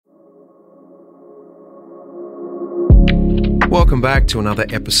Welcome back to another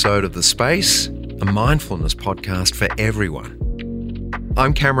episode of The Space, a mindfulness podcast for everyone.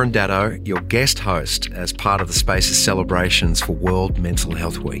 I'm Cameron Daddo, your guest host as part of The Space's celebrations for World Mental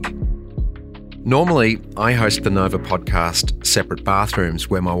Health Week. Normally, I host the Nova podcast, Separate Bathrooms,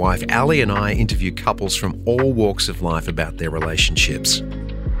 where my wife Ali and I interview couples from all walks of life about their relationships.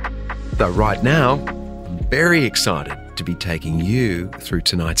 Though right now, I'm very excited to be taking you through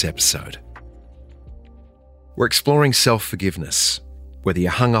tonight's episode. We're exploring self-forgiveness, whether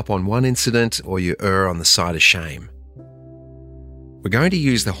you're hung up on one incident or you err on the side of shame. We're going to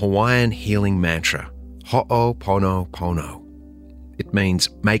use the Hawaiian healing mantra, Ho'oponopono. It means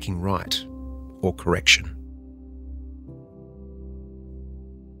making right or correction.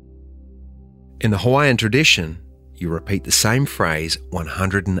 In the Hawaiian tradition, you repeat the same phrase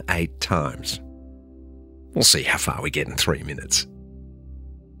 108 times. We'll see how far we get in 3 minutes.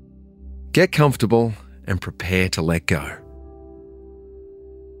 Get comfortable and prepare to let go.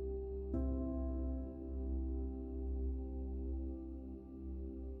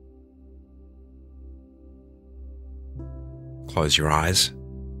 Close your eyes.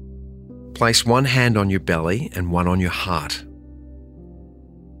 Place one hand on your belly and one on your heart.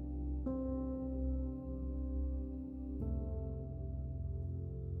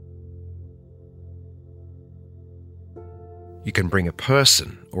 You can bring a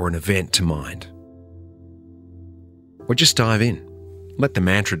person or an event to mind. Or just dive in. Let the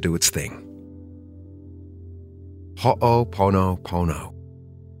mantra do its thing. Ho'oponopono.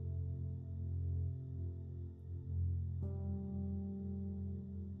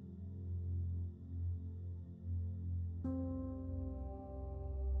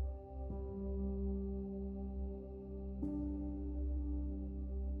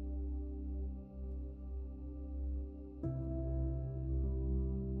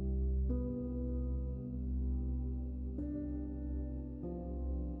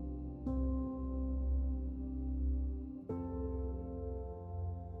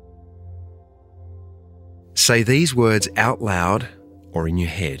 Say these words out loud or in your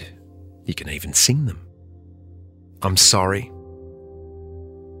head. You can even sing them. I'm sorry.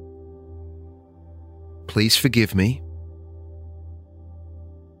 Please forgive me.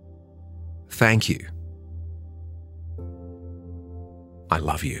 Thank you. I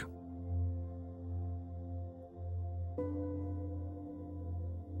love you.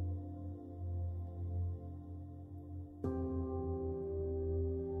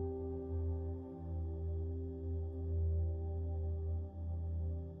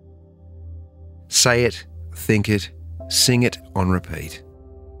 Say it, think it, sing it on repeat.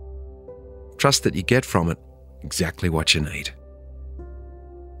 Trust that you get from it exactly what you need.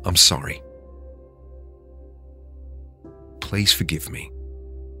 I'm sorry. Please forgive me.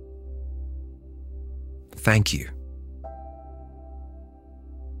 Thank you.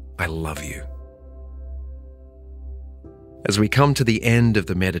 I love you. As we come to the end of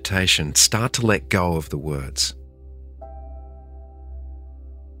the meditation, start to let go of the words.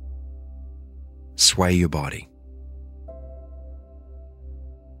 Sway your body.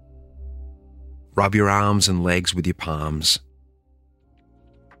 Rub your arms and legs with your palms.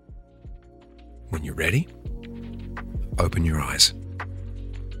 When you're ready, open your eyes.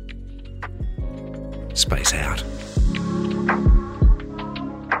 Space out.